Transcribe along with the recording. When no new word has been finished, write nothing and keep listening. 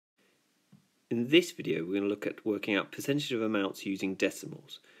In this video, we're going to look at working out percentage of amounts using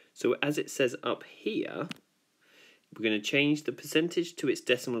decimals. So as it says up here, we're going to change the percentage to its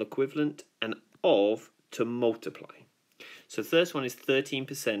decimal equivalent and of to multiply. So the first one is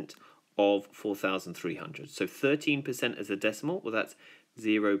 13% of 4,300. So 13% as a decimal, well that's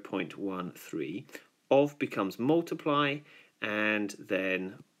 0.13. Of becomes multiply, and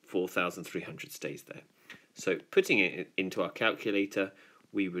then 4,300 stays there. So putting it into our calculator,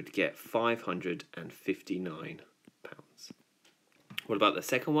 we would get £559. What about the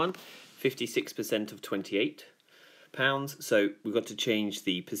second one? 56% of £28. So we've got to change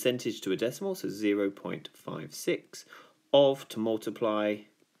the percentage to a decimal, so 0.56. Of to multiply,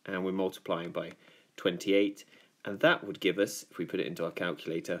 and we're multiplying by 28. And that would give us, if we put it into our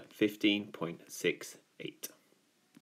calculator, 15.68.